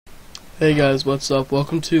Hey guys, what's up?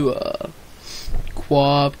 Welcome to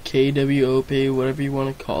Qwop, K-W-O-P, whatever you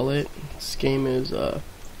want to call it. This game is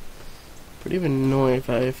pretty annoying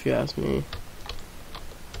if you ask me.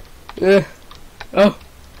 Oh,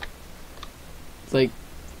 it's like,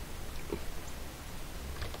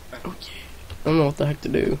 okay, I don't know what the heck to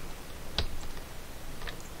do.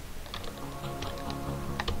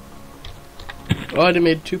 Oh, I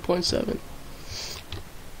made 2.7.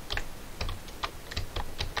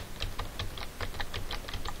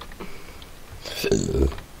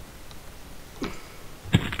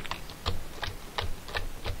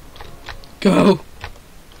 Go!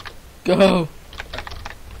 Go!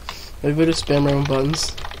 Maybe just spam my own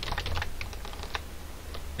buttons.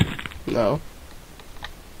 No.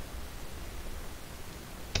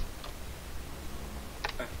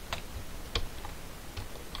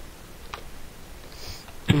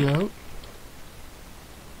 No.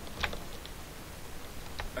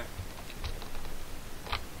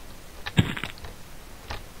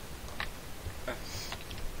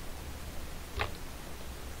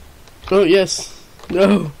 Oh, yes.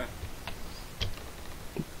 No.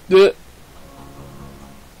 Do it.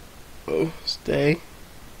 Oh, stay.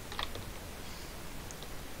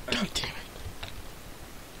 God damn it.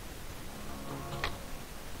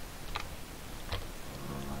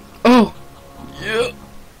 Oh! Yeah.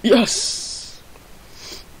 Yes!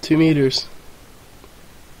 2 meters.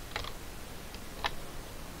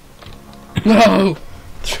 No!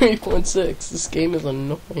 3.6. This game is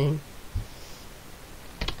annoying.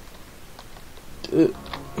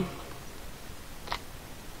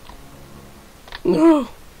 No!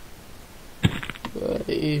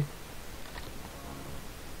 Bye.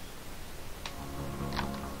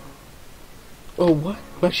 Oh, what?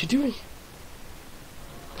 I'm actually doing?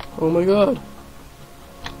 Oh my god.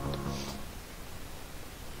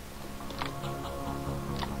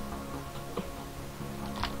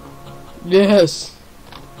 Yes!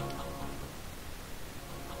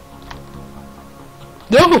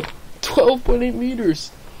 No! 12.8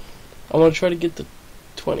 meters! I want to try to get to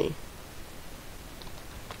 20.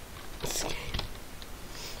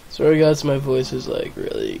 Sorry guys, my voice is like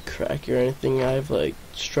really cracky or anything. I have like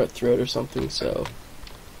strep throat or something, so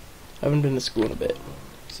I haven't been to school in a bit.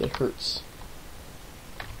 So it hurts.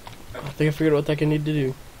 I think I figured out what the heck I need to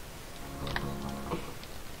do.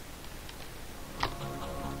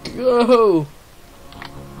 Go!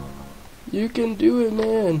 You can do it,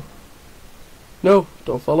 man. No,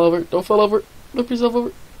 don't fall over. Don't fall over. Flip yourself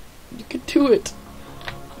over. You can do it.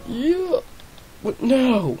 Yeah. What?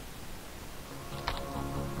 No.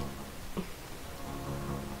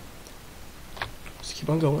 Just keep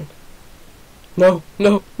on going. No,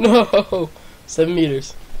 no, no. 7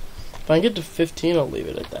 meters. If I can get to 15, I'll leave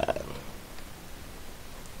it at that.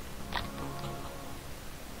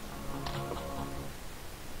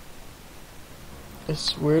 I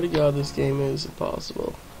swear to God, this game is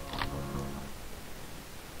impossible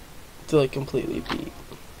to like completely beat.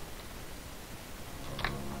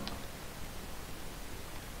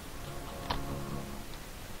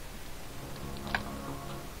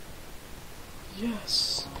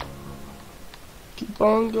 Yes. Keep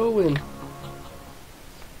on going.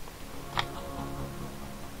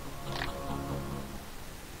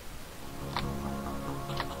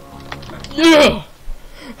 Yeah!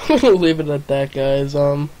 I'm gonna leave it at that, guys.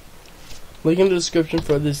 Link in the description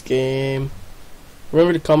for this game.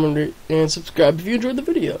 Remember to comment and subscribe if you enjoyed the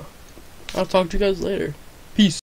video. I'll talk to you guys later. Peace.